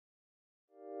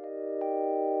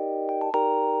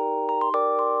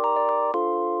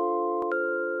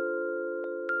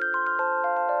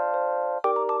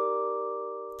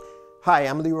Hi,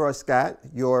 I'm Leroy Scott,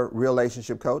 your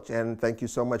relationship coach, and thank you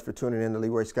so much for tuning in to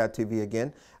Leroy Scott TV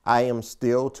again. I am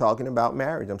still talking about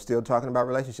marriage. I'm still talking about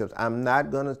relationships. I'm not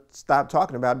going to stop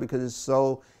talking about it because it's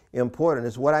so important.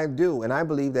 It's what I do, and I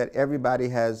believe that everybody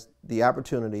has the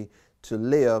opportunity to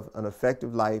live an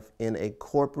effective life in a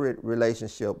corporate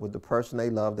relationship with the person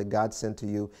they love that God sent to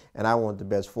you, and I want the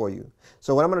best for you.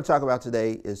 So what I'm going to talk about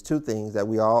today is two things that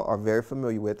we all are very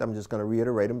familiar with. I'm just going to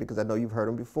reiterate them because I know you've heard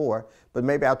them before, but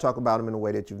maybe I'll talk about them in a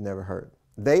way that you've never heard.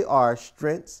 They are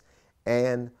strengths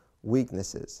and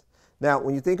weaknesses. Now,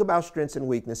 when you think about strengths and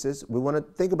weaknesses, we want to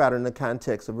think about it in the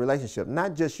context of relationship,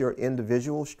 not just your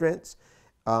individual strengths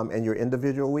and your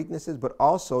individual weaknesses, but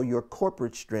also your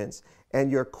corporate strengths and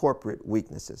your corporate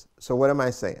weaknesses. So what am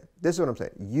I saying? This is what I'm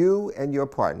saying. You and your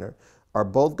partner are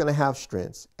both going to have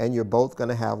strengths and you're both going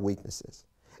to have weaknesses.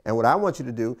 And what I want you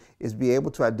to do is be able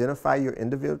to identify your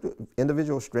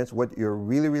individual strengths, what you're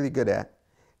really, really good at,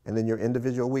 and then your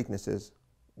individual weaknesses,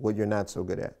 what you're not so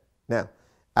good at. Now,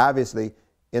 obviously,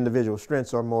 individual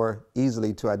strengths are more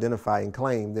easily to identify and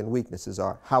claim than weaknesses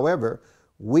are. However,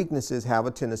 weaknesses have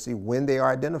a tendency, when they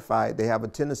are identified, they have a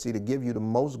tendency to give you the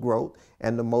most growth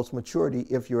and the most maturity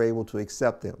if you're able to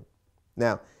accept them.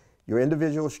 Now, your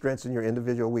individual strengths and your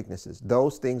individual weaknesses,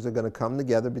 those things are going to come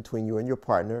together between you and your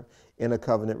partner in a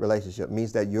covenant relationship. It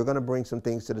means that you're going to bring some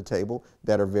things to the table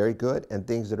that are very good and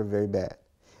things that are very bad.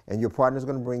 And your partner is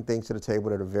going to bring things to the table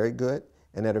that are very good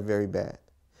and that are very bad.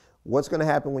 What's going to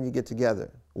happen when you get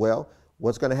together? Well,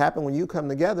 what's going to happen when you come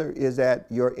together is that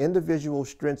your individual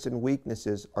strengths and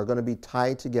weaknesses are going to be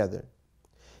tied together.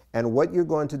 And what you're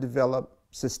going to develop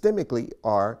systemically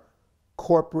are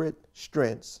corporate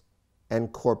strengths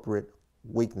and corporate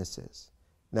weaknesses.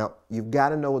 Now, you've got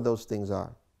to know what those things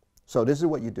are. So this is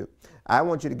what you do. I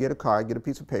want you to get a card, get a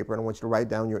piece of paper, and I want you to write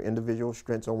down your individual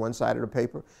strengths on one side of the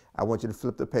paper. I want you to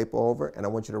flip the paper over, and I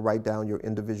want you to write down your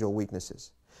individual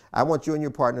weaknesses. I want you and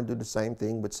your partner to do the same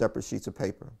thing with separate sheets of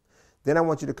paper. Then I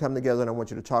want you to come together and I want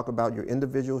you to talk about your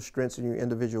individual strengths and your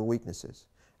individual weaknesses.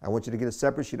 I want you to get a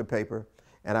separate sheet of paper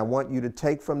and I want you to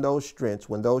take from those strengths,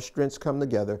 when those strengths come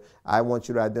together, I want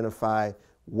you to identify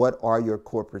what are your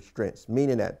corporate strengths,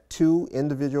 meaning that two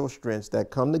individual strengths that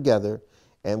come together,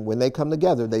 and when they come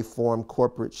together, they form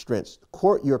corporate strengths.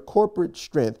 Your corporate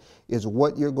strength is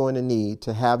what you're going to need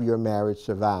to have your marriage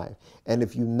survive. And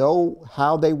if you know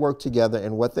how they work together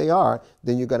and what they are,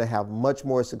 then you're going to have much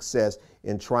more success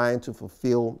in trying to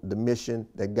fulfill the mission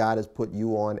that God has put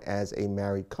you on as a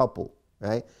married couple,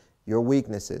 right? Your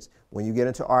weaknesses. When you get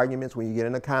into arguments, when you get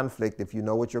into conflict, if you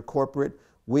know what your corporate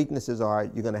weaknesses are,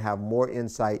 you're going to have more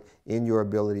insight in your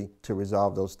ability to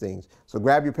resolve those things. So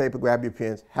grab your paper, grab your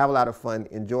pens, have a lot of fun,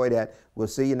 enjoy that. We'll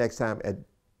see you next time at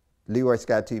Leroy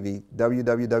Scott TV,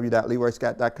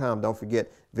 www.leroyscott.com. Don't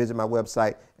forget, visit my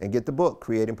website and get the book,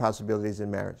 Creating Possibilities in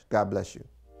Marriage. God bless you.